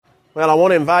Well, I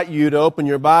want to invite you to open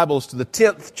your Bibles to the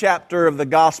 10th chapter of the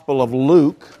Gospel of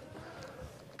Luke.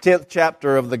 10th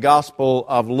chapter of the Gospel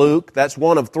of Luke. That's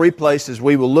one of three places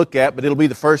we will look at, but it'll be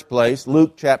the first place,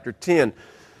 Luke chapter 10.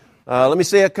 Let me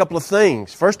say a couple of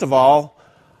things. First of all,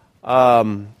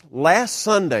 last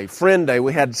Sunday, Friend Day,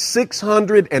 we had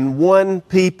 601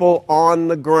 people on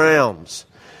the grounds,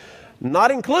 not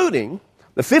including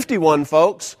the 51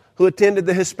 folks who attended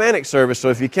the Hispanic service. So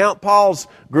if you count Paul's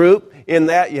group in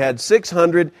that, you had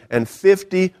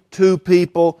 652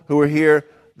 people who were here.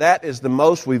 That is the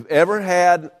most we've ever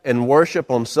had in worship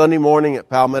on Sunday morning at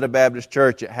Palmetto Baptist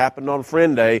Church. It happened on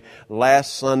Friend Day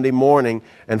last Sunday morning.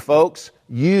 And folks,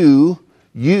 you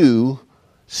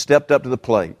stepped up to the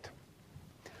plate.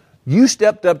 You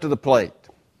stepped up to the plate.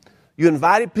 You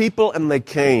invited people and they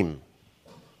came.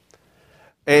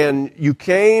 And you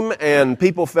came and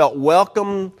people felt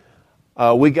welcome.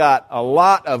 We got a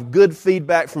lot of good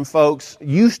feedback from folks.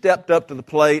 You stepped up to the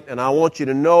plate, and I want you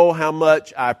to know how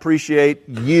much I appreciate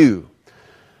you.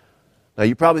 Now,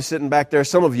 you're probably sitting back there,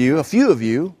 some of you, a few of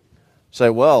you, say,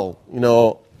 well,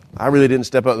 I really didn't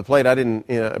step up to the plate. I didn't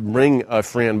bring a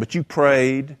friend, but you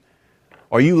prayed,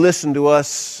 or you listened to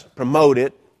us promote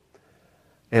it,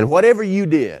 and whatever you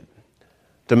did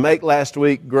to make last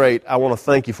week great, I want to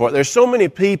thank you for it. There's so many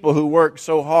people who work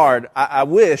so hard. I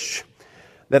wish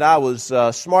that I was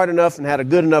smart enough and had a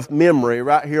good enough memory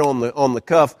right here on the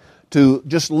cuff to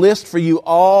just list for you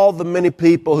all the many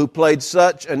people who played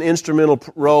such an instrumental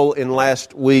role in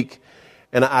last week.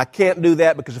 And I can't do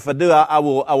that because if I do, I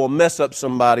will mess up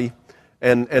somebody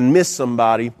and miss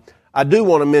somebody. I do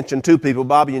want to mention two people,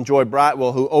 Bobby and Joy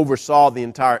Brightwell, who oversaw the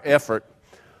entire effort.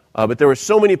 But there were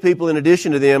so many people in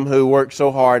addition to them who worked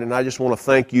so hard, and I just want to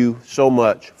thank you so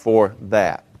much for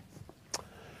that.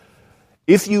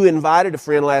 If you invited a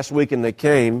friend last week and they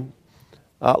came,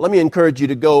 let me encourage you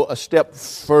to go a step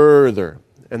further,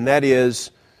 and that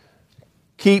is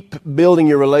keep building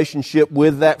your relationship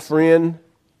with that friend,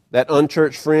 that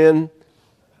unchurched friend,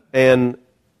 and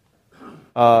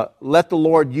let the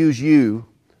Lord use you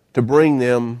to bring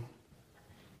them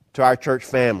to our church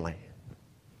family.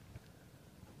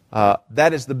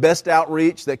 That is the best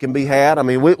outreach that can be had. I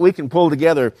mean, we can pull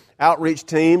together outreach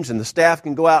teams, and the staff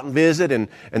can go out and visit, and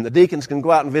the deacons can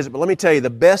go out and visit. But let me tell you, the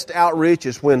best outreach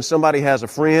is when somebody has a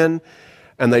friend,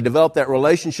 and they develop that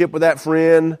relationship with that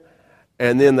friend,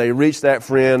 and then they reach that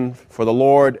friend for the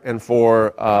Lord and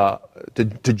for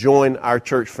to join our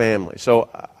church family. So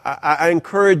I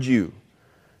encourage you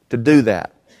to do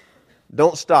that.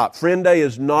 Don't stop. Friend Day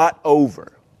is not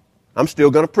over. I'm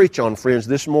still going to preach on friends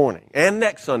this morning and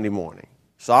next Sunday morning.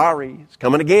 Sorry, it's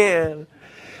coming again.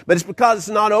 But it's because it's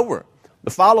not over. The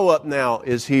follow-up now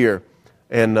is here.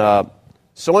 And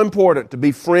so important to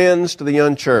be friends to the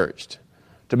unchurched.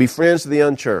 To be friends to the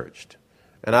unchurched.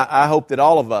 And I hope that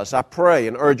all of us, I pray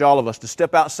and urge all of us to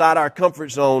step outside our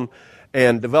comfort zone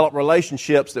and develop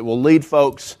relationships that will lead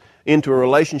folks into a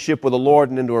relationship with the Lord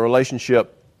and into a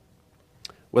relationship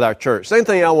with our church. Same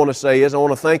thing I want to say is I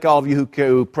want to thank all of you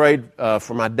who prayed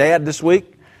for my dad this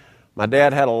week. My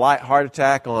dad had a light heart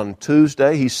attack on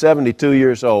Tuesday. He's 72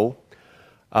 years old.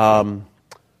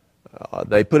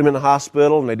 They put him in the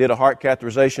hospital and they did a heart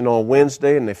catheterization on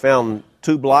Wednesday, and they found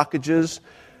two blockages.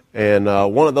 And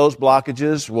one of those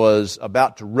blockages was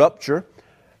about to rupture,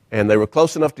 and they were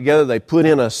close enough together. They put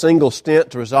in a single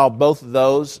stent to resolve both of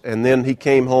those, and then he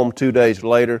came home 2 days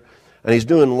later, and he's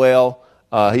doing well.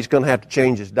 He's going to have to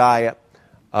change his diet.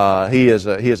 He is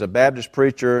a Baptist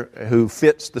preacher who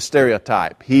fits the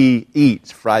stereotype. He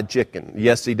eats fried chicken.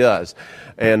 Yes, he does.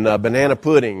 And banana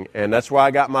pudding. And that's where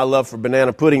I got my love for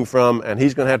banana pudding from. And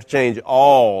he's going to have to change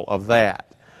all of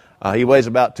that. He weighs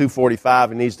about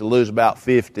 245 and needs to lose about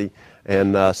 50.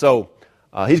 And so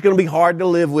he's going to be hard to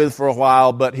live with for a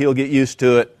while, but he'll get used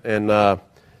to it. And I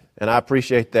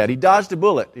appreciate that. He dodged a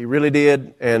bullet. He really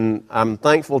did. And I'm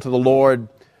thankful to the Lord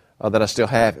that I still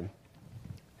have him.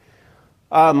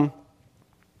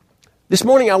 This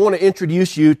morning I want to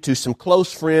introduce you to some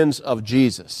close friends of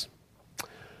Jesus.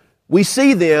 We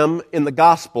see them in the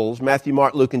Gospels, Matthew,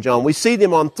 Mark, Luke, and John. We see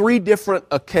them on three different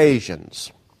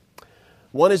occasions.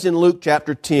 One is in Luke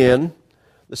chapter 10.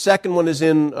 The second one is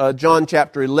in John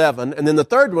chapter 11. And then the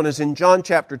third one is in John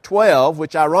chapter 12,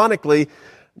 which ironically,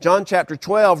 John chapter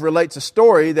 12 relates a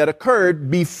story that occurred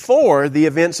before the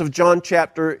events of John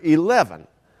chapter 11.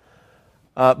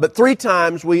 But three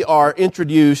times we are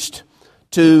introduced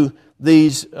to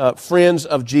these friends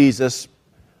of Jesus.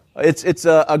 It's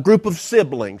a group of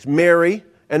siblings, Mary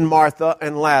and Martha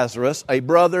and Lazarus, a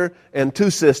brother and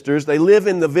two sisters. They live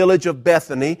in the village of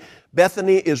Bethany.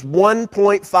 Bethany is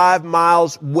 1.5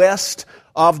 miles west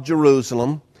of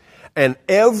Jerusalem. And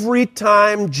every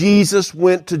time Jesus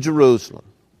went to Jerusalem,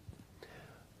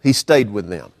 He stayed with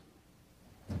them.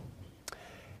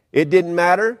 It didn't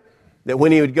matter that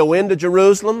when He would go into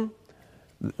Jerusalem,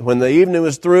 when the evening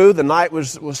was through, the night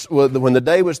when the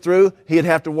day was through, He'd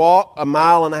have to walk 1.5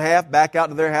 miles back out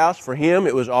to their house. For Him,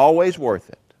 it was always worth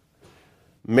it.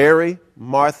 Mary,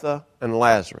 Martha, and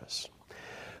Lazarus.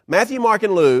 Matthew, Mark,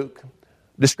 and Luke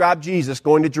describe Jesus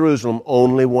going to Jerusalem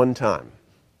only one time.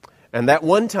 And that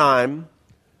one time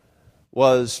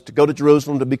was to go to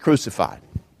Jerusalem to be crucified.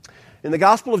 In the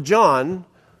Gospel of John,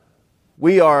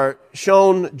 we are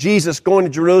shown Jesus going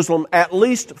to Jerusalem at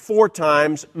least 4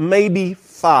 times, maybe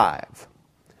 5.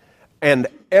 And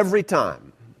every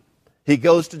time He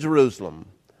goes to Jerusalem,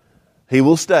 He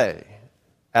will stay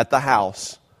at the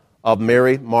house of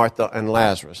Mary, Martha, and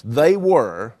Lazarus. They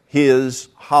were His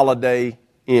holiday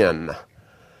inn.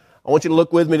 I want you to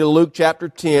look with me to Luke chapter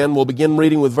 10. We'll begin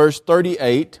reading with verse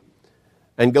 38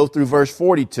 and go through verse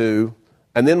 42,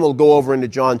 and then we'll go over into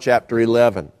John chapter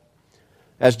 11.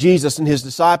 As Jesus and His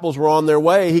disciples were on their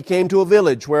way, He came to a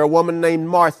village where a woman named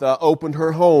Martha opened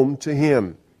her home to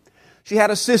Him. She had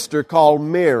a sister called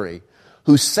Mary,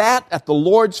 who sat at the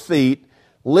Lord's feet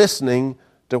listening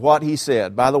to what He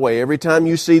said. By the way, every time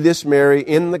you see this Mary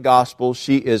in the Gospel,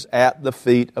 she is at the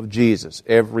feet of Jesus,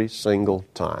 every single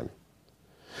time.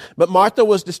 But Martha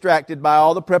was distracted by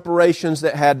all the preparations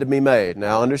that had to be made.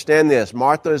 Now understand this,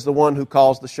 Martha is the one who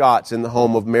calls the shots in the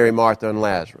home of Mary, Martha, and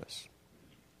Lazarus.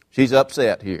 She's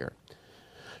upset here.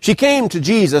 She came to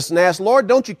Jesus and asked, "Lord,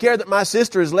 don't you care that my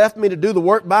sister has left me to do the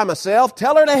work by myself?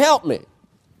 Tell her to help me."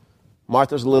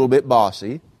 Martha's a little bit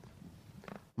bossy.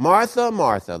 "Martha,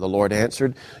 Martha," the Lord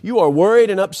answered, "you are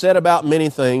worried and upset about many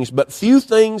things, but few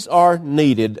things are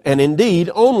needed, and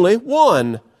indeed only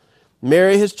one.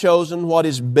 Mary has chosen what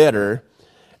is better,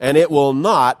 and it will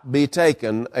not be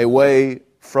taken away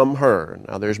from her."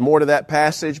 Now there's more to that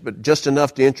passage, but just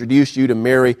enough to introduce you to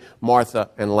Mary, Martha,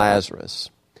 and Lazarus.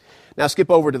 Now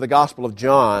skip over to the Gospel of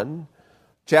John,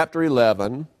 chapter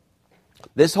 11.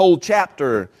 This whole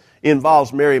chapter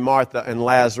involves Mary, Martha, and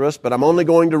Lazarus, but I'm only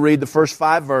going to read the first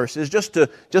 5 verses just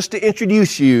to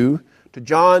introduce you to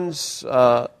John's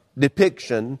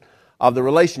depiction of the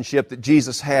relationship that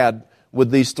Jesus had with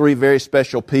these 3 very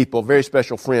special people, very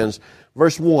special friends.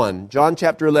 Verse 1, John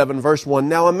chapter 11, verse 1.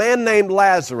 "Now a man named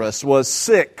Lazarus was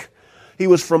sick. He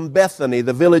was from Bethany,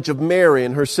 the village of Mary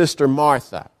and her sister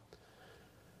Martha.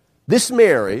 This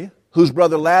Mary, whose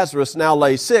brother Lazarus now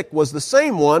lay sick, was the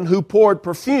same one who poured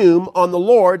perfume on the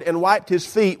Lord and wiped His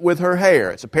feet with her hair."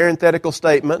 It's a parenthetical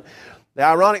statement. The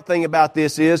ironic thing about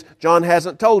this is John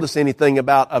hasn't told us anything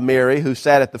about a Mary who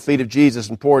sat at the feet of Jesus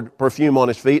and poured perfume on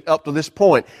His feet up to this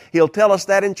point. He'll tell us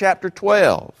that in chapter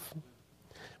 12,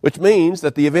 which means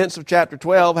that the events of chapter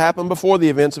 12 happened before the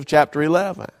events of chapter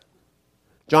 11.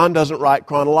 John doesn't write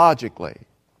chronologically.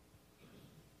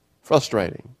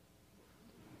 Frustrating.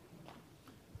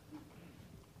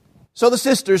 So the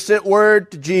sisters sent word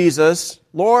to Jesus,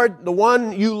 "Lord, the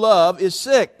one you love is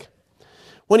sick."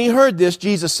 When He heard this,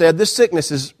 Jesus said, This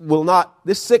sickness will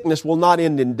not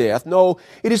end in death. No,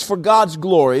 it is for God's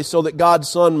glory, so that God's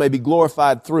Son may be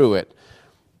glorified through it."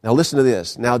 Now listen to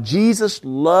this. Now Jesus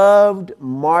loved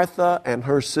Martha and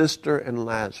her sister and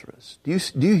Lazarus. Do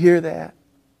you hear that?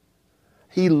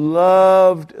 He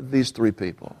loved these 3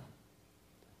 people.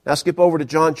 Now skip over to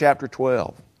John chapter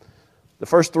 12. The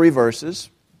first 3 verses.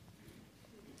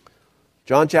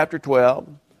 John chapter 12.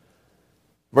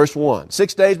 Verse 1,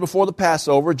 6 days before the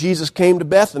Passover, Jesus came to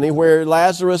Bethany where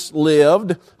Lazarus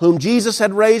lived, whom Jesus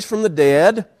had raised from the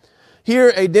dead.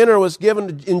 Here a dinner was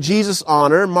given in Jesus'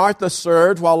 honor. Martha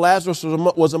served while Lazarus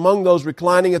was among those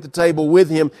reclining at the table with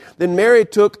him. Then Mary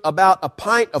took about a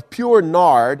pint of pure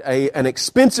nard, an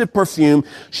expensive perfume.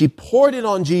 She poured it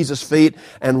on Jesus' feet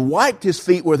and wiped His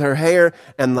feet with her hair,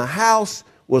 and the house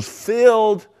was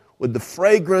filled with the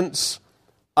fragrance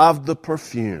of the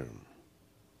perfume.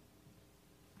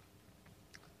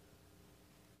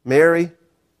 Mary,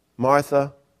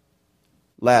 Martha,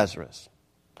 Lazarus.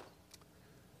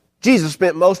 Jesus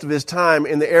spent most of His time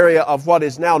in the area of what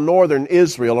is now northern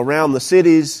Israel, around the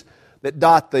cities that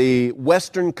dot the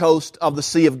western coast of the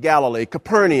Sea of Galilee,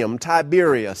 Capernaum,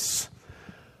 Tiberias,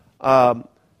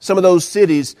 some of those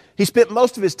cities. He spent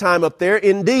most of His time up there.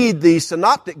 Indeed, the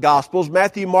Synoptic Gospels,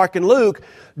 Matthew, Mark, and Luke,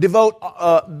 devote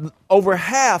over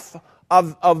half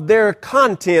of their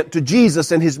content to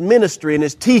Jesus and His ministry and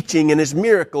His teaching and His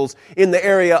miracles in the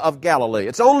area of Galilee.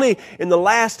 It's only in the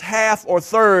last half or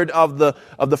third of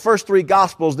the first 3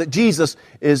 Gospels that Jesus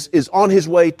is on His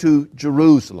way to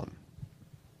Jerusalem.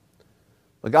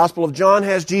 The Gospel of John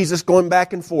has Jesus going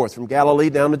back and forth from Galilee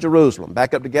down to Jerusalem,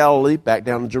 back up to Galilee, back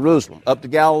down to Jerusalem, up to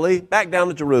Galilee, back down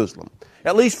to Jerusalem.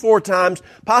 At least 4 times,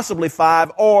 possibly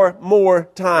 5 or more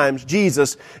times,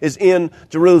 Jesus is in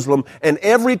Jerusalem. And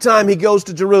every time he goes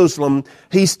to Jerusalem,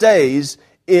 he stays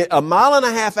a mile and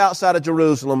a half outside of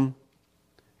Jerusalem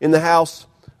in the house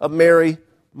of Mary,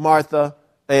 Martha,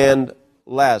 and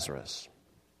Lazarus.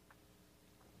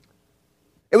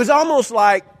 It was almost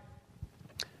like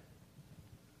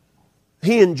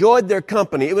he enjoyed their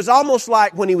company. It was almost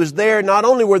like when he was there, not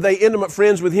only were they intimate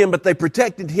friends with him, but they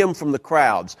protected him from the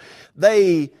crowds.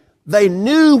 They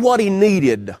knew what he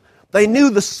needed. They knew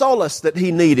the solace that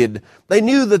he needed. They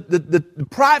knew the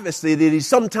privacy that he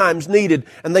sometimes needed,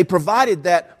 and they provided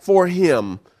that for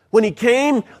him. When he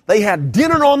came, they had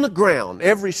dinner on the ground,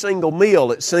 every single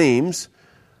meal, it seems.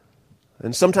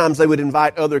 And sometimes they would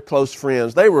invite other close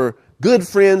friends. They were good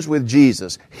friends with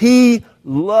Jesus. He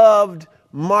loved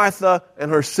Martha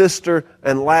and her sister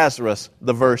and Lazarus,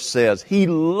 the verse says. He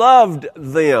loved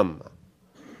them.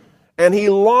 And he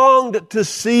longed to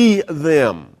see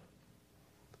them.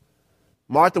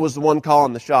 Martha was the one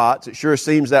calling the shots. It sure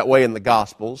seems that way in the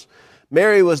Gospels.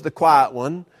 Mary was the quiet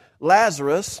one.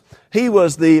 Lazarus, he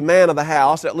was the man of the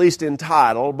house, at least in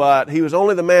title, but he was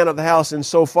only the man of the house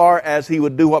insofar as he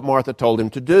would do what Martha told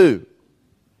him to do.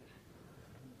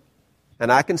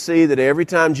 And I can see that every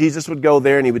time Jesus would go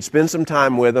there and he would spend some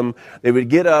time with them, they would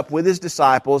get up with his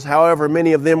disciples, however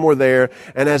many of them were there,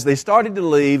 and as they started to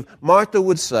leave, Martha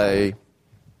would say,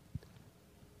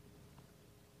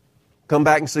 "Come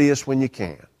back and see us when you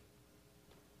can."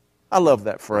 I love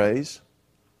that phrase.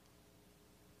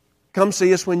 Come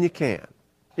see us when you can.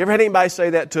 You ever had anybody say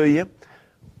that to you?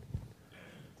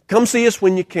 Come see us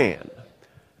when you can.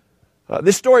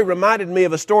 This story reminded me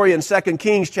of a story in 2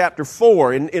 Kings chapter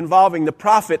 4 involving the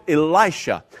prophet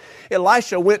Elisha.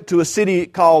 Elisha went to a city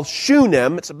called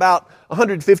Shunem. It's about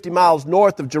 150 miles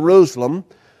north of Jerusalem,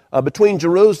 between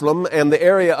Jerusalem and the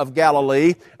area of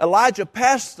Galilee. Elisha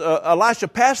passed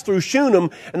through Shunem,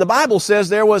 and the Bible says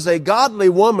there was a godly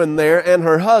woman there and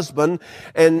her husband,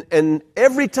 and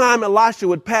every time Elisha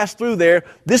would pass through there,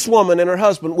 this woman and her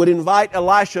husband would invite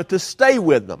Elisha to stay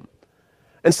with them.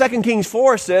 And 2 Kings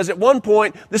 4 says, at one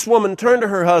point, this woman turned to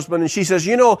her husband and she says,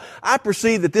 "You know, I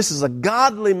perceive that this is a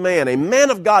godly man, a man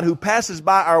of God who passes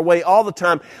by our way all the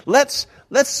time. Let's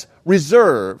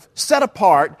reserve, set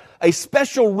apart a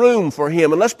special room for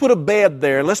him, and let's put a bed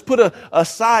there, and let's put a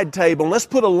side table, and let's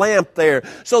put a lamp there,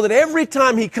 so that every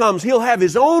time he comes, he'll have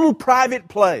his own private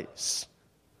place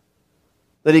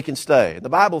that he can stay." The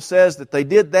Bible says that they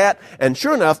did that, and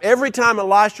sure enough, every time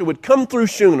Elisha would come through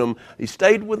Shunem, he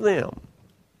stayed with them.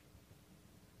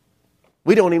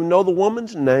 We don't even know the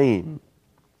woman's name.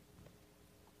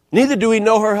 Neither do we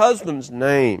know her husband's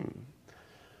name.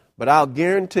 But I'll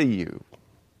guarantee you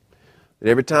that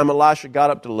every time Elisha got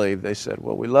up to leave, they said,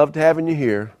 "Well, we loved having you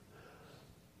here.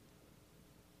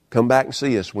 Come back and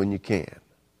see us when you can."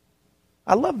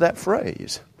 I love that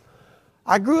phrase.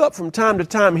 I grew up from time to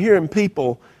time hearing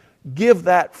people give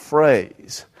that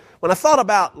phrase. When I thought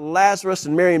about Lazarus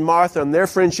and Mary and Martha and their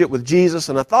friendship with Jesus,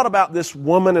 and I thought about this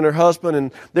woman and her husband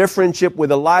and their friendship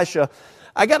with Elisha,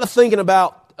 I got to thinking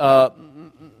about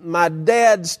my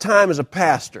dad's time as a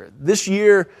pastor. This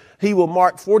year, he will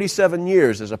mark 47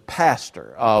 years as a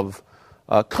pastor of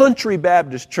country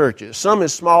Baptist churches, some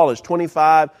as small as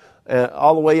 25,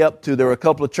 all the way up to, there were a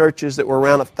couple of churches that were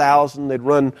around 1,000. They'd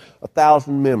run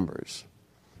 1,000 members,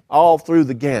 all through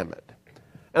the gamut.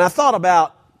 And I thought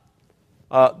about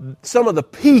some of the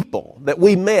people that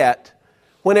we met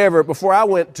before I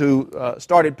went to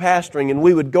started pastoring, and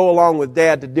we would go along with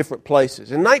Dad to different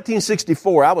places. In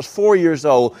 1964, I was 4 years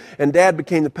old, and Dad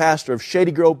became the pastor of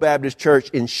Shady Grove Baptist Church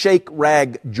in Shake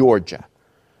Rag, Georgia.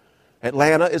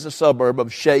 Atlanta is a suburb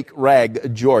of Shake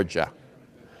Rag, Georgia.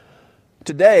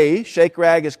 Today, Shake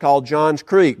Rag is called Johns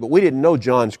Creek, but we didn't know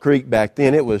Johns Creek back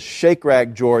then. It was Shake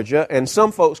Rag, Georgia, and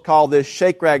some folks call this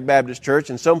Shake Rag Baptist Church,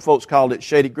 and some folks called it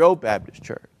Shady Grove Baptist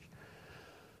Church.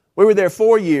 We were there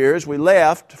 4 years. We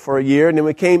left for a year, and then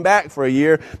we came back for a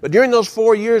year. But during those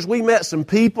 4 years, we met some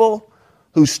people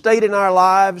who stayed in our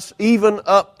lives even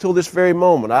up till this very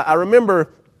moment. I remember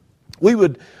we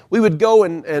would go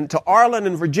and to Arlen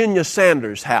and Virginia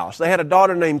Sanders' house. They had a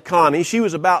daughter named Connie. She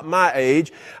was about my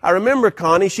age. I remember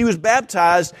Connie. She was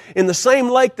baptized in the same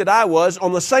lake that I was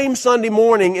on the same Sunday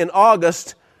morning in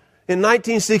August in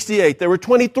 1968. There were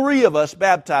 23 of us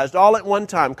baptized all at one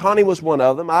time. Connie was one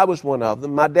of them. I was one of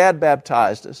them. My dad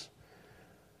baptized us.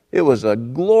 It was a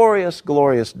glorious,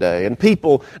 glorious day. And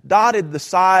people dotted the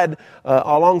side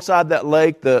alongside that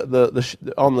lake,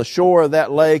 on the shore of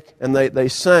that lake, and they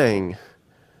sang,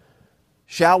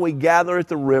 shall we gather at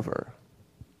the river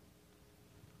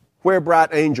where bright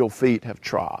angel feet have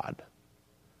trod.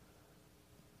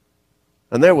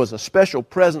 And there was a special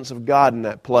presence of God in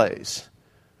that place.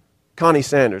 Connie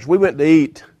Sanders. We went to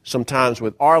eat sometimes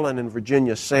with Arlen and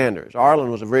Virginia Sanders.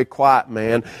 Arlen was a very quiet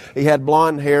man. He had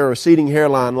blonde hair, a receding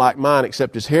hairline like mine,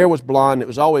 except his hair was blonde. It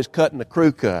was always cut in a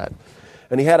crew cut.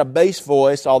 And he had a bass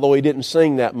voice, although he didn't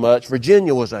sing that much.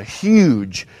 Virginia was a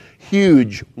huge,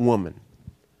 huge woman.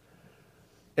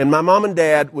 And my mom and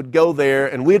dad would go there,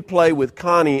 and we'd play with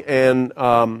Connie, and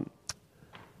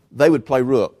they would play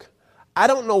rook. I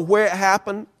don't know where it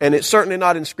happened, and it's certainly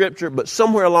not in Scripture, but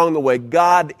somewhere along the way,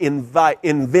 God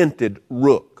invented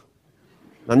rook.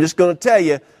 I'm just going to tell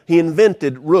you, He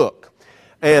invented rook.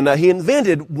 And He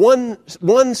invented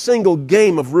one single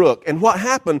game of rook. And what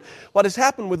has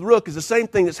happened with rook is the same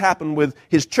thing that's happened with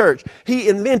His church. He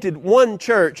invented one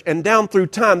church, and down through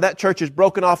time, that church is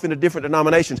broken off into different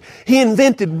denominations. He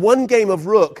invented one game of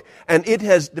rook, and it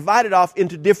has divided off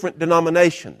into different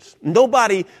denominations.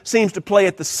 Nobody seems to play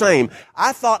it the same.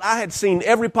 I thought I had seen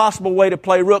every possible way to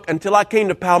play rook until I came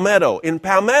to Palmetto. In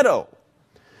Palmetto,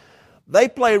 they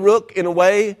play rook in a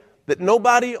way that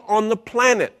nobody on the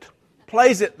planet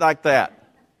plays it like that.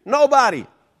 Nobody.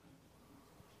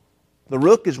 The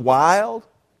rook is wild.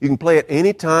 You can play it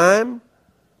any time.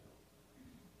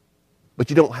 But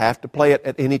you don't have to play it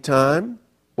at any time.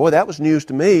 Boy, that was news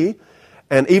to me.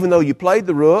 And even though you played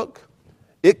the rook,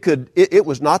 it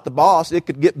was not the boss. It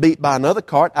could get beat by another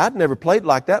card. I'd never played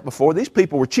like that before. These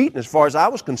people were cheating as far as I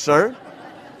was concerned.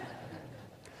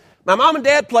 My mom and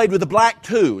dad played with the black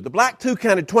 2. The black 2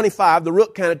 counted 25, the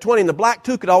rook counted 20, and the black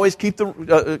 2 could always take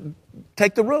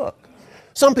the rook.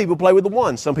 Some people play with the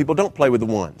 1s. Some people don't play with the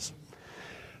 1s.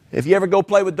 If you ever go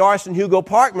play with Doris and Hugo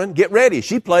Parkman, get ready.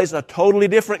 She plays a totally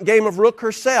different game of rook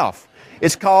herself.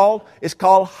 It's called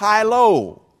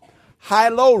high-low.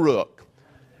 High-low rook.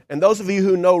 And those of you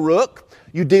who know rook,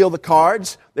 you deal the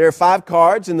cards. There are 5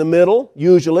 cards in the middle,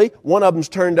 usually. One of them's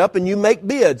turned up, and you make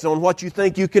bids on what you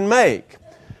think you can make.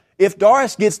 If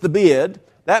Doris gets the bid,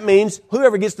 that means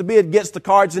whoever gets the bid gets the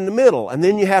cards in the middle. And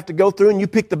then you have to go through and you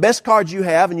pick the best cards you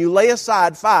have and you lay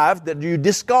aside 5 that you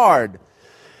discard.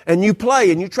 And you play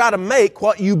and you try to make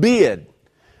what you bid.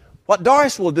 What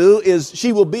Doris will do is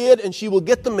she will bid and she will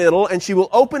get the middle and she will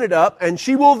open it up and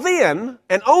she will then,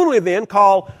 and only then,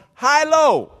 call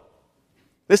high-low.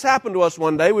 This happened to us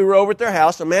one day. We were over at their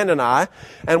house, Amanda and I,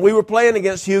 and we were playing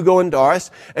against Hugo and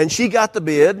Doris, and she got the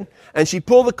bid, and she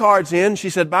pulled the cards in. She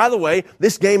said, by the way,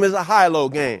 this game is a high-low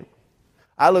game.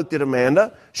 I looked at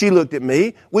Amanda. She looked at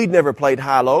me. We'd never played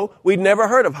high-low. We'd never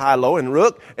heard of high-low and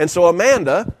rook. And so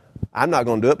Amanda, I'm not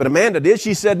going to do it, but Amanda did.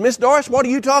 She said, Miss Doris, what are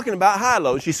you talking about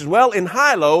high-low? She says, well, in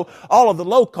high-low, all of the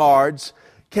low cards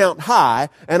count high,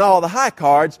 and all the high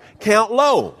cards count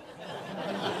low.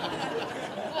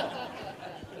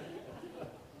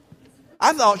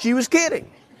 I thought she was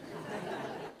kidding.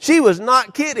 She was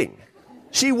not kidding.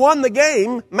 She won the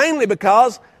game mainly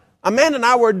because Amanda and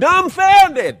I were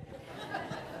dumbfounded.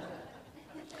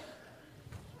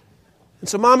 And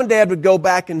so Mom and Dad would go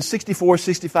back in 64,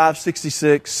 65,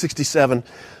 66, 67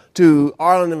 to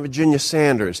Arlen and Virginia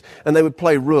Sanders, and they would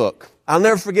play rook. I'll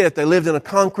never forget it. They lived in a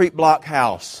concrete block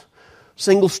house,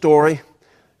 single story.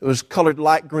 It was colored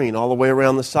light green all the way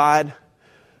around the side.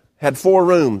 Had 4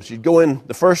 rooms. You'd go in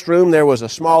the first room, there was a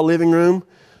small living room.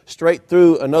 Straight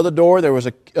through another door, there was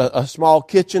a small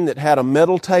kitchen that had a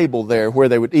metal table there where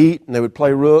they would eat and they would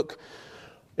play rook.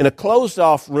 In a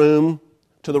closed-off room,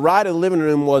 to the right of the living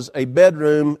room was a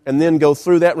bedroom, and then go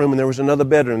through that room and there was another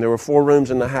bedroom. There were 4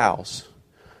 rooms in the house.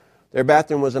 Their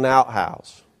bathroom was an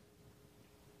outhouse.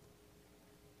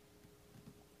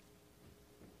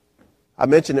 I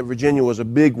mentioned that Virginia was a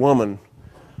big woman.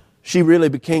 She really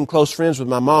became close friends with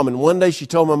my mom. And one day she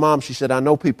told my mom, she said, I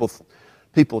know people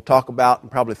talk about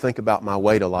and probably think about my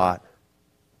weight a lot.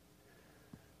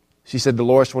 She said,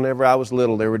 Dolores, whenever I was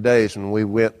little, there were days when we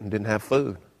went and didn't have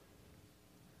food.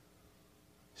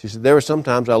 She said, there were some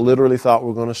times I literally thought we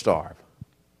were going to starve.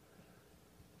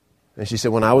 And she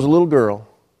said, when I was a little girl,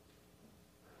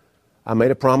 I made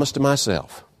a promise to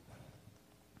myself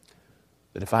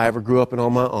that if I ever grew up and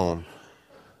on my own,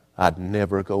 I'd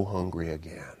never go hungry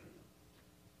again.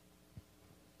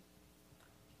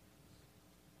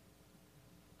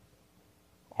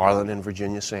 Arlen and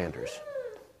Virginia Sanders.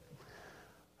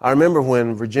 I remember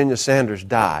when Virginia Sanders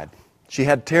died. She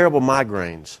had terrible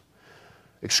migraines,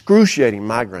 excruciating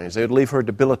migraines. They would leave her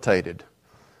debilitated.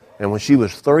 And when she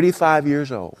was 35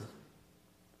 years old,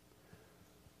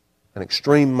 an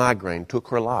extreme migraine took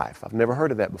her life. I've never heard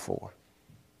of that before.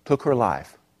 Took her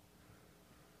life.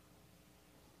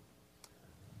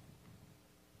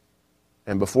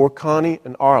 And before Connie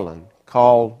and Arlen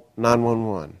called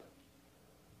 911,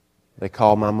 they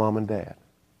called my mom and dad.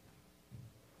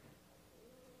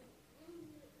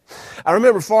 I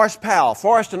remember Forrest Powell,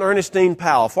 Forrest and Ernestine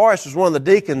Powell. Forrest was one of the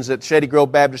deacons at Shady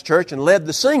Grove Baptist Church and led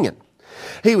the singing.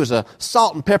 He was a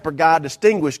salt and pepper guy,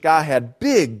 distinguished guy, had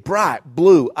big, bright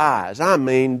blue eyes. I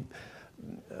mean,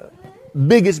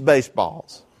 big as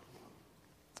baseballs.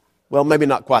 Well, maybe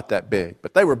not quite that big,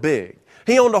 but they were big.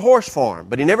 He owned a horse farm,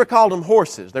 but he never called them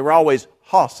horses. They were always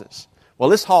hosses. Well,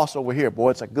 this hoss over here,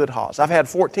 boy, it's a good hoss. I've had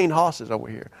 14 hosses over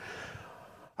here.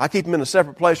 I keep them in a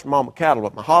separate place from all my cattle,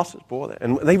 but my hosses, boy,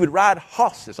 and they would ride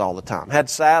hosses all the time. Had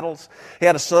saddles. He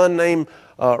had a son named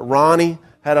Ronnie.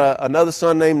 Had another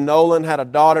son named Nolan. Had a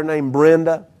daughter named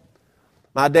Brenda.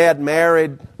 My dad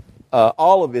married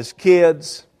all of his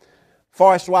kids.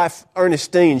 Forrest's wife,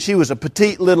 Ernestine, she was a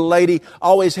petite little lady,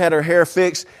 always had her hair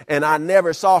fixed, and I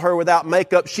never saw her without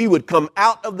makeup. She would come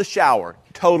out of the shower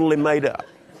totally made up.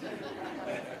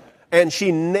 And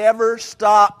she never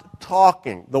stopped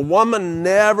talking. The woman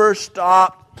never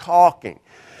stopped talking.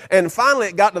 And finally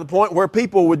it got to the point where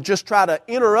people would just try to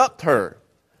interrupt her.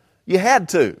 You had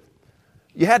to.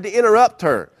 You had to interrupt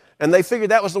her. And they figured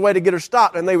that was the way to get her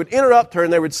stopped. And they would interrupt her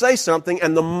and they would say something.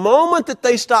 And the moment that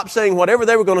they stopped saying whatever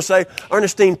they were going to say,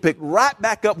 Ernestine picked right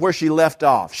back up where she left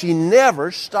off. She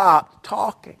never stopped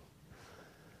talking.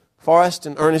 Forrest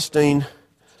and Ernestine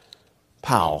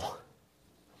Powell.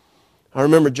 I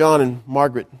remember John and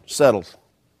Margaret Settles.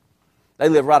 They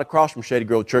lived right across from Shady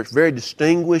Grove Church. Very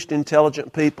distinguished,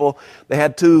 intelligent people. They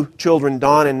had 2 children,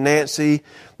 Don and Nancy.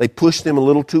 They pushed them a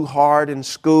little too hard in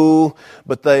school,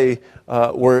 but they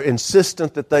were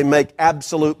insistent that they make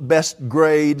absolute best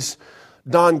grades.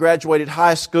 Don graduated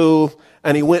high school,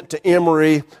 and he went to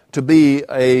Emory to be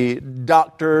a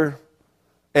doctor.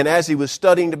 And as he was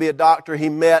studying to be a doctor, he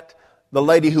met the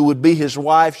lady who would be his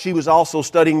wife. She was also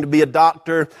studying to be a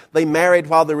doctor. They married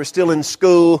while they were still in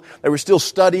school. They were still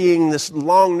studying this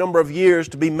long number of years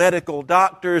to be medical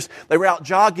doctors. They were out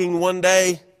jogging one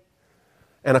day,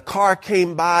 and a car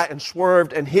came by and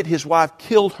swerved and hit his wife,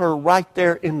 killed her right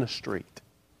there in the street.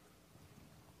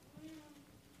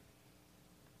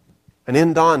 And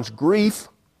in Don's grief,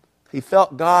 he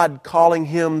felt God calling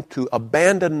him to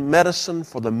abandon medicine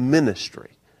for the ministry.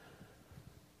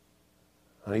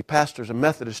 And he pastors a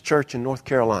Methodist church in North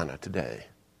Carolina today.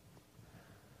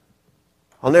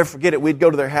 I'll never forget it. We'd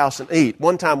go to their house and eat.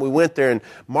 One time we went there, and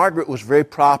Margaret was very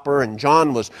proper, and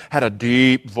John had a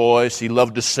deep voice. He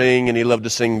loved to sing, and he loved to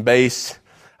sing bass.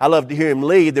 I loved to hear him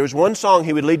lead. There was one song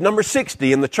he would lead, number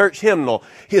 60 in the church hymnal.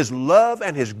 His love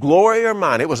and His glory are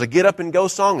mine. It was a get-up-and-go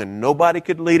song, and nobody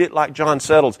could lead it like John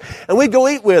Settles. And we'd go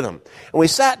eat with him. And we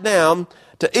sat down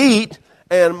to eat,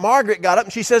 and Margaret got up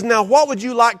and she says, "Now, what would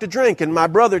you like to drink?" And my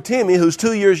brother Timmy, who's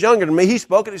 2 years younger than me, he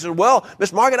spoke and he said, "Well,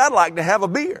 Miss Margaret, I'd like to have a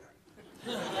beer."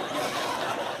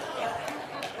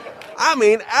 I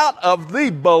mean, out of the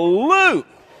blue.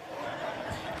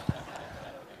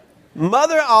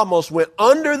 Mother almost went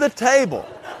under the table.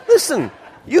 Listen,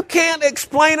 you can't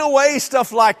explain away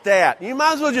stuff like that. You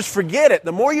might as well just forget it.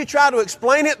 The more you try to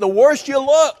explain it, the worse you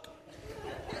look.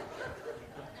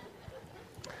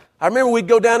 I remember we'd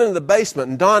go down into the basement,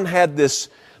 and Don had this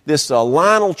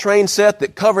Lionel train set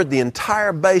that covered the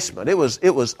entire basement. It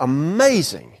was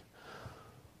amazing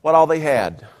what all they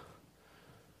had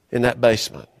in that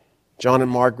basement. John and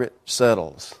Margaret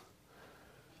Settles.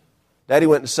 Daddy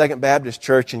went to Second Baptist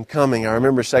Church in Cumming. I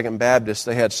remember Second Baptist,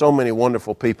 they had so many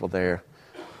wonderful people there.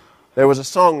 There was a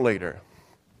song leader,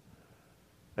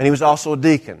 and he was also a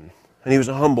deacon. And he was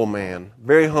a humble man,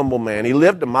 very humble man. He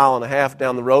lived 1.5 miles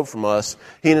down the road from us.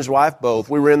 He and his wife both.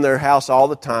 We were in their house all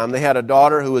the time. They had a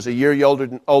daughter who was a year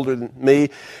older than me,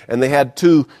 and they had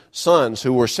 2 sons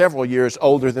who were several years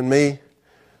older than me.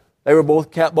 They were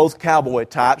both cowboy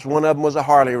types. One of them was a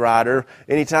Harley rider.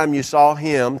 Anytime you saw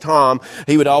him, Tom,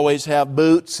 he would always have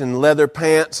boots and leather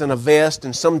pants and a vest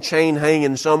and some chain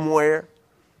hanging somewhere.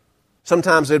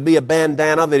 Sometimes there'd be a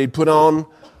bandana that he'd put on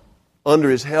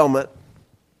under his helmet.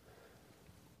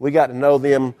 We got to know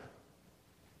them.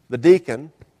 The deacon,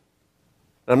 and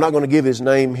I'm not going to give his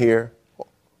name here,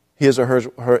 his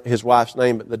or his wife's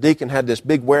name, but the deacon had this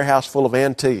big warehouse full of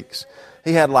antiques.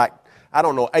 He had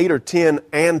 8 or 10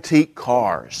 antique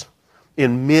cars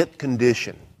in mint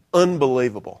condition.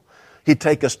 Unbelievable. He'd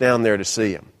take us down there to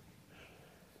see him.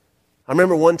 I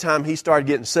remember one time he started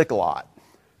getting sick a lot.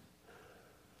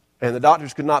 And the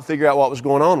doctors could not figure out what was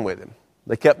going on with him.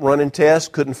 They kept running tests,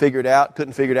 couldn't figure it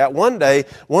out. One day,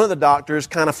 one of the doctors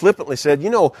kind of flippantly said,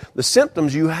 the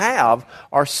symptoms you have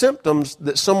are symptoms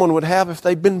that someone would have if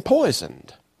they'd been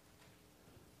poisoned.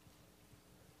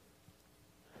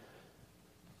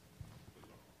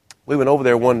 we went over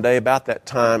there one day about that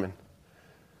time, and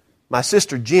my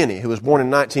sister Jenny, who was born in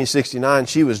 1969,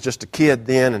 she was just a kid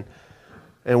then,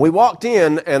 and we walked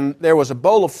in, and there was a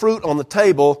bowl of fruit on the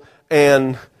table,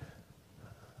 and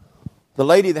the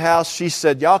lady of the house, she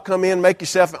said, y'all come in, make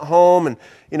yourself at home, and,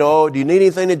 do you need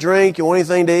anything to drink? You want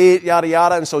anything to eat? Yada,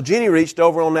 yada. And so Jenny reached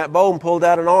over on that bowl and pulled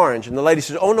out an orange. And the lady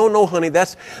said, oh, no, honey,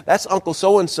 that's Uncle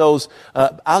so-and-so's.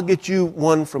 I'll get you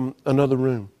one from another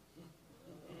room.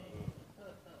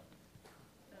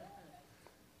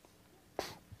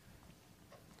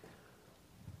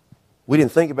 We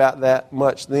didn't think about that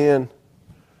much then.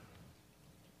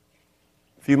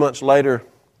 A few months later,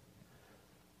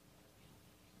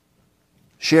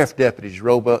 sheriff deputies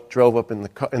drove up in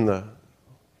the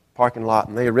parking lot,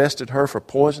 and they arrested her for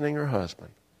poisoning her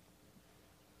husband.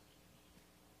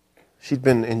 She'd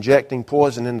been injecting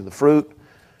poison into the fruit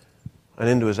and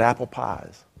into his apple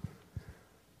pies.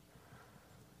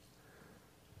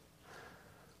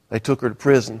 They took her to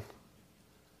prison.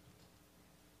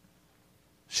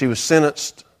 She was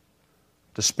sentenced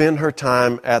to spend her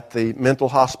time at the mental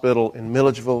hospital in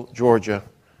Milledgeville, Georgia.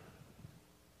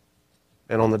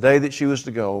 And on the day that she was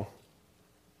to go,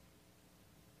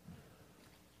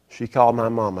 she called my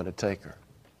mama to take her.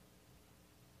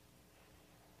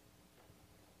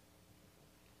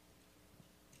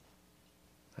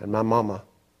 And my mama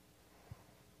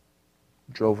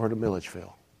drove her to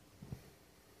Milledgeville.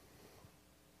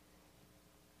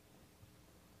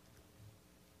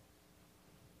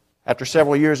 After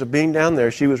several years of being down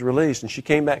there, she was released, and she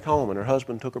came back home, and her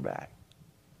husband took her back.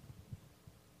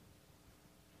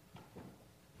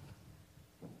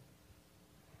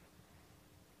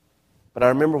 But I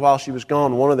remember while she was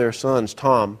gone, one of their sons,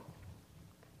 Tom,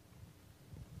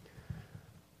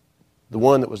 the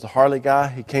one that was the Harley guy,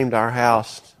 he came to our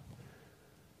house.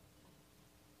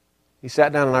 He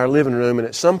sat down in our living room, and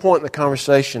at some point in the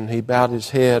conversation, he bowed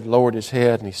his head, lowered his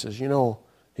head, and he says, he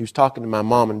was talking to my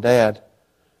mom and dad.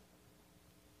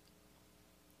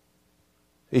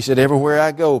 He said, everywhere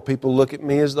I go, people look at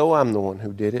me as though I'm the one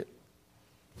who did it.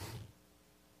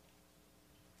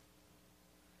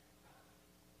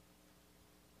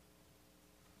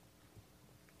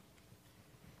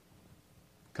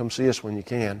 Come see us when you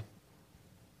can.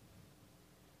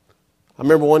 I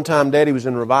remember one time Daddy was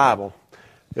in revival.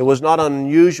 It was not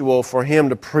unusual for him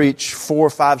to preach 4 or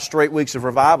 5 straight weeks of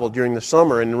revival during the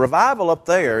summer. And revival up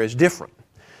there is different.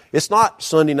 It's not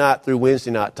Sunday night through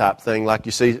Wednesday night type thing like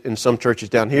you see in some churches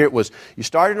down here. It was, you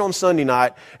started on Sunday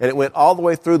night and it went all the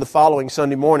way through the following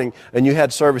Sunday morning, and you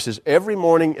had services every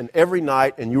morning and every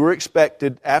night, and you were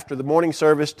expected after the morning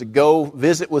service to go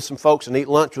visit with some folks and eat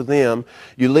lunch with them.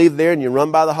 You leave there and you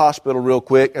run by the hospital real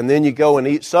quick, and then you go and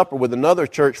eat supper with another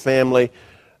church family.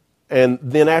 And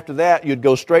then after that, you'd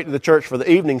go straight to the church for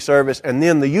the evening service, and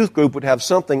then the youth group would have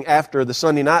something after the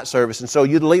Sunday night service. And so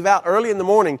you'd leave out early in the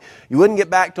morning. You wouldn't get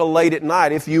back till late at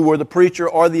night if you were the preacher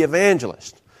or the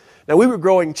evangelist. Now, we were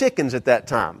growing chickens at that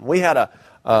time. We had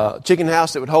a chicken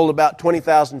house that would hold about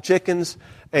 20,000 chickens,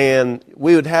 and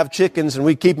we would have chickens, and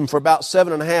we'd keep them for about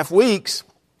 7.5 weeks.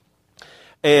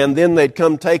 And then they'd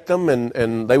come take them,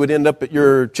 and they would end up at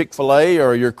your Chick-fil-A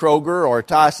or your Kroger or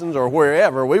Tyson's or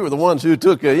wherever. We were the ones who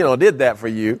did that for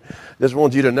you. Just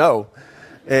want you to know.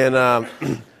 And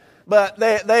but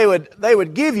they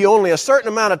would give you only a certain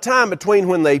amount of time between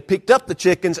when they picked up the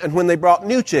chickens and when they brought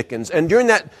new chickens. And during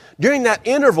that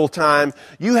interval time,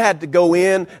 you had to go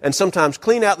in and sometimes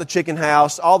clean out the chicken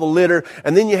house, all the litter,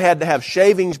 and then you had to have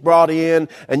shavings brought in,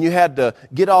 and you had to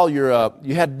get all your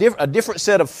you had a different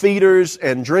set of feeders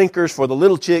and drinkers for the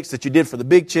little chicks that you did for the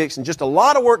big chicks, and just a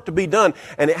lot of work to be done.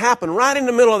 And it happened right in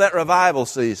the middle of that revival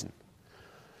season.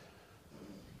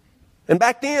 And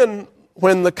back then,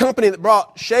 when the company that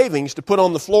brought shavings to put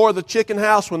on the floor of the chicken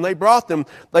house, when they brought them,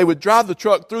 they would drive the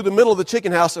truck through the middle of the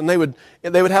chicken house, and they would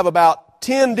have about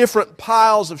 10 different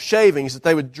piles of shavings that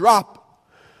they would drop.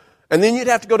 And then you'd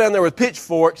have to go down there with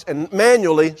pitchforks and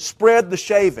manually spread the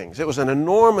shavings. It was an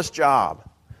enormous job.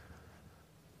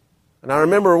 And I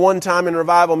remember one time in a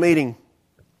revival meeting,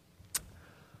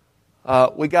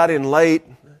 we got in late,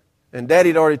 and Daddy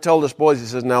had already told us boys, he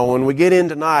says, now when we get in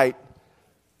tonight,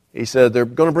 he said, they're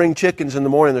going to bring chickens in the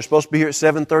morning. They're supposed to be here at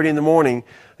 7:30 in the morning. And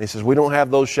he says, we don't have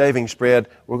those shavings spread.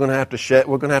 We're going to have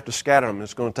to scatter them.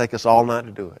 It's going to take us all night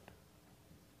to do it.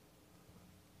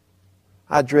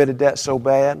 I dreaded that so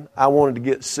bad. I wanted to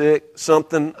get sick.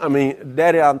 Something. I mean,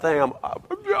 Daddy, I can't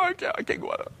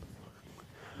go out.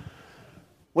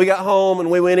 We got home and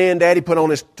we went in. Daddy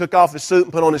took off his suit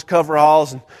and put on his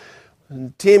coveralls.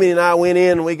 And Timmy and I went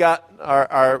in and we got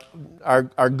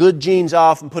our good jeans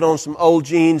off and put on some old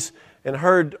jeans and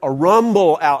heard a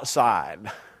rumble outside.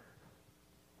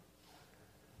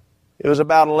 It was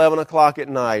about 11 o'clock at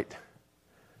night,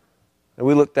 and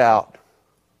we looked out,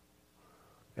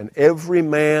 and every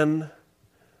man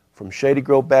from Shady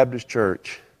Grove Baptist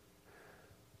Church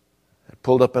had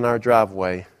pulled up in our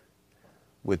driveway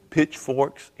with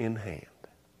pitchforks in hand.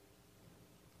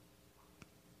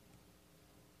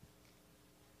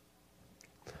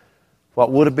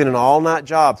 What would have been an all-night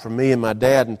job for me and my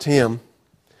dad and Tim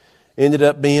ended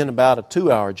up being about a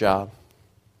 2-hour job.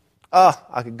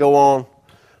 I could go on.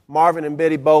 Marvin and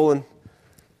Betty Boland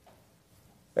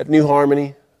at New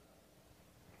Harmony.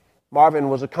 Marvin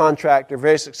was a contractor,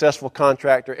 very successful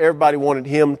contractor. Everybody wanted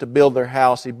him to build their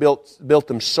house. He built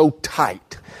them so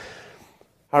tight.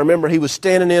 I remember he was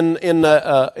standing in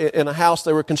a house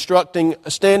they were constructing,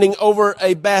 standing over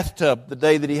a bathtub the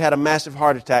day that he had a massive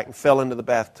heart attack and fell into the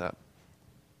bathtub.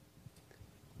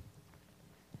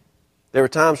 There were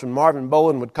times when Marvin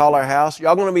Boland would call our house,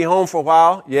 "Y'all going to be home for a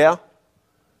while?" "Yeah."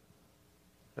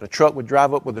 And a truck would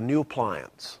drive up with a new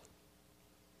appliance.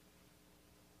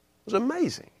 It was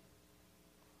amazing.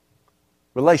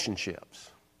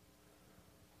 Relationships.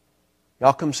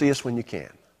 Y'all come see us when you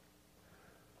can.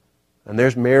 And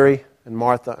there's Mary and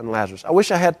Martha and Lazarus. I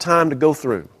wish I had time to go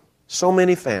through so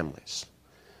many families,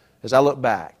 as I look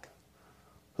back,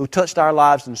 who touched our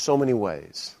lives in so many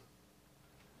ways.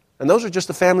 And those are just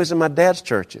the families in my dad's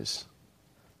churches.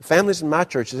 The families in my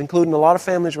churches, including a lot of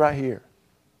families right here,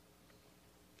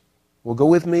 will go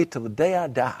with me till the day I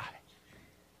die.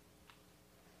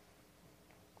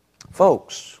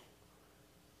 Folks,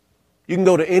 you can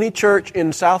go to any church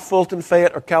in South Fulton,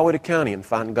 Fayette, or Coweta County and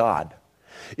find God.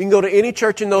 You can go to any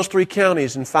church in those 3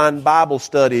 counties and find Bible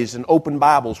studies and open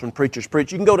Bibles when preachers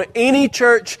preach. You can go to any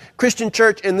church, Christian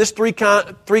church in this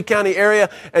 3-county area,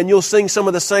 and you'll sing some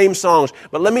of the same songs.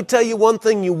 But let me tell you one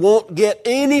thing you won't get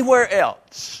anywhere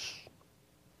else.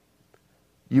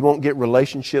 You won't get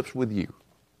relationships with you.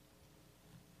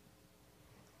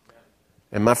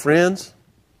 And my friends,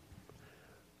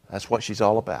 that's what she's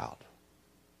all about.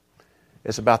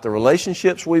 It's about the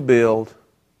relationships we build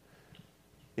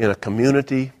in a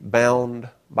community bound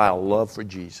by a love for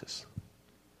Jesus.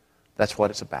 That's what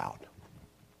it's about.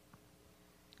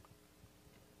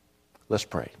 Let's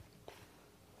pray.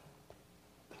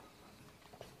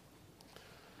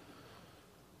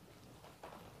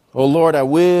 Oh Lord, I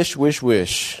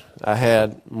wish I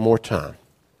had more time.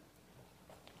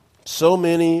 So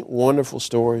many wonderful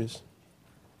stories.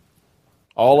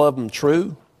 All of them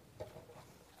true.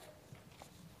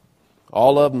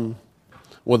 All of them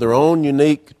with their own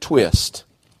unique twist.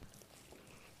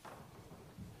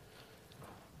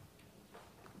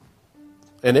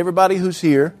 And everybody who's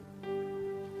here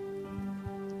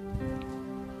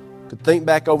could think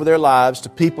back over their lives to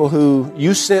people who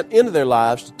you sent into their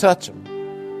lives to touch them.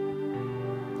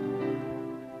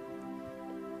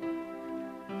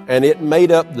 And it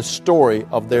made up the story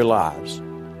of their lives.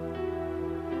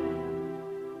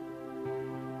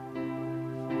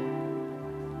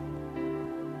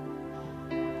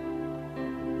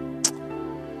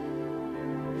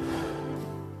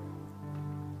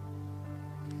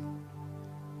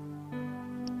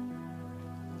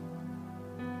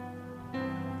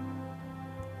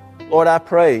 Lord, I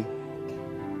pray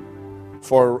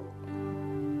for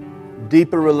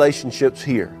deeper relationships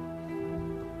here.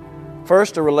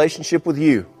 First, a relationship with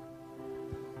you.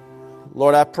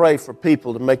 Lord, I pray for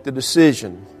people to make the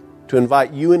decision to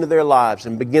invite you into their lives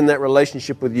and begin that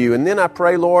relationship with you. And then I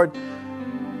pray, Lord,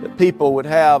 that people would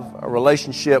have a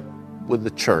relationship with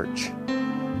the church.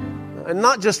 And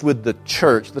not just with the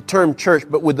church, the term church,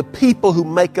 but with the people who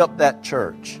make up that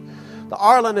church. The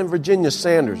Arlen and Virginia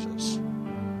Sanderses.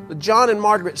 The John and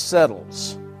Margaret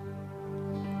Settles,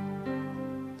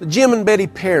 the Jim and Betty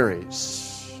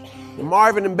Perrys, the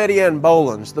Marvin and Betty Ann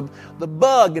Bolans, the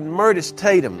Bug and Murtis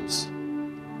Tatums.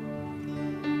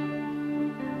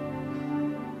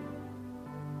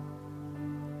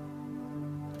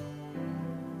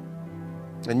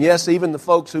 And yes, even the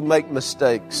folks who make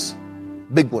mistakes,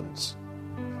 big ones.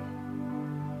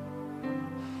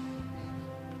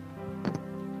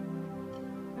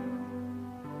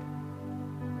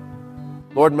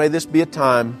 Lord, may this be a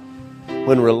time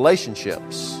when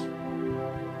relationships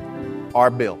are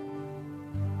built.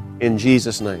 In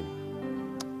Jesus' name,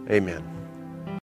 amen.